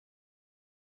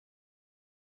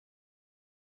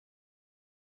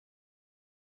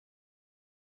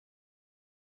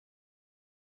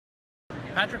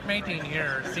Patrick Mating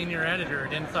here, Senior Editor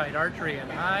at Inside Archery,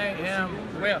 and I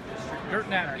am with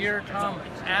DirtNap Gear, Tom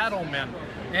Addleman.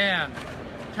 And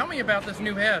tell me about this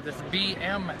new head, this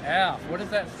B.M.F. What does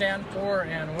that stand for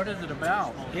and what is it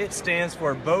about? It stands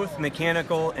for both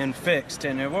mechanical and fixed.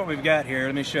 And what we've got here,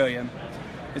 let me show you,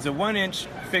 is a 1-inch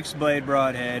fixed blade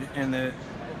broadhead, and the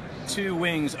two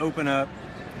wings open up,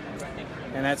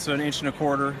 and that's 1.25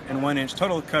 inches and 1 inch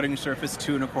total cutting surface,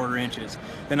 2.25 inches.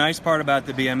 The nice part about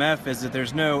the B.M.F. is that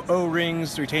there's no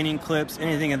O-rings, retaining clips,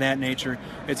 anything of that nature.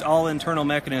 It's all internal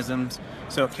mechanisms,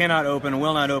 so it cannot open,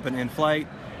 will not open in flight,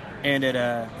 and it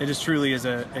just truly is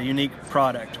a unique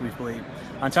product, we believe.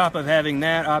 On top of having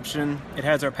that option, it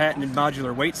has our patented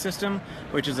modular weight system,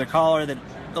 which is a collar that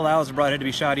allows the broadhead to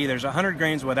be shot either as 100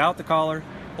 grains without the collar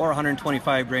or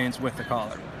 125 grains with the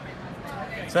collar.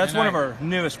 So that's one of our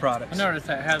newest products. I noticed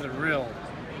that has a real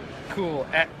cool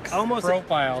X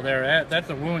profile there. That's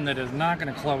a wound that is not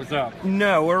going to close up.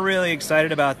 No, we're really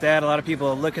excited about that. A lot of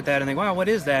people look at that and think, wow, what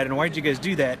is that? And why did you guys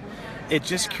do that? It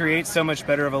just creates so much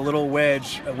better of a little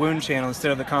wedge, a wound channel,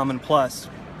 instead of the common plus.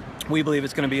 We believe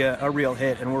it's going to be a real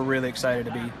hit, and we're really excited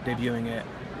to be debuting it.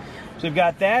 So we've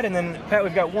got that, and then, Pat,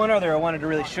 we've got one other I wanted to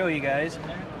really show you guys.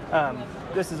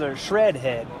 This is our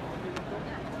ShredHead.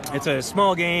 It's a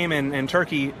small game and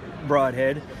turkey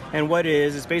broadhead, and what it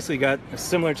is, it's basically got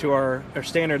similar to our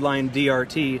standard line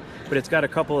D.R.T, but it's got a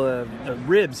couple of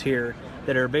ribs here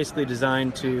that are basically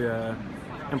designed to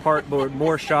impart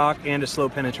more shock and a slow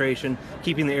penetration,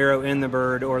 keeping the arrow in the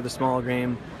bird or the small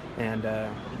game and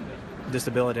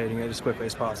disabilitating it as quickly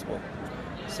as possible.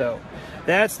 So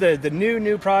that's the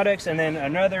new products, and then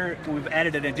we've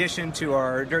added an addition to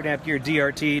our DirtNap Gear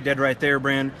D.R.T, Dead Right There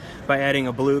brand, by adding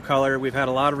a blue color. We've had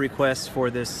a lot of requests for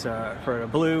this, for a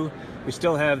blue. We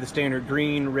still have the standard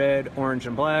green, red, orange,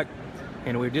 and black,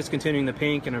 and we're discontinuing the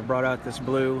pink and have brought out this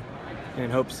blue in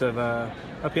hopes of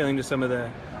appealing to some of the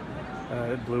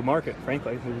blue market,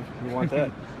 frankly, who want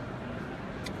that.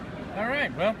 All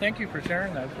right, well, thank you for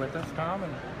sharing that with us, Tom.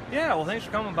 And yeah, well, thanks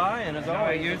for coming by, and as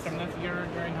always, I used them this year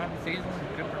during hunting season.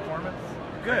 Good performance.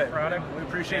 Good Product. We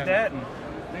appreciate that, and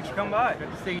thanks for coming by.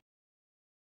 Good to see you.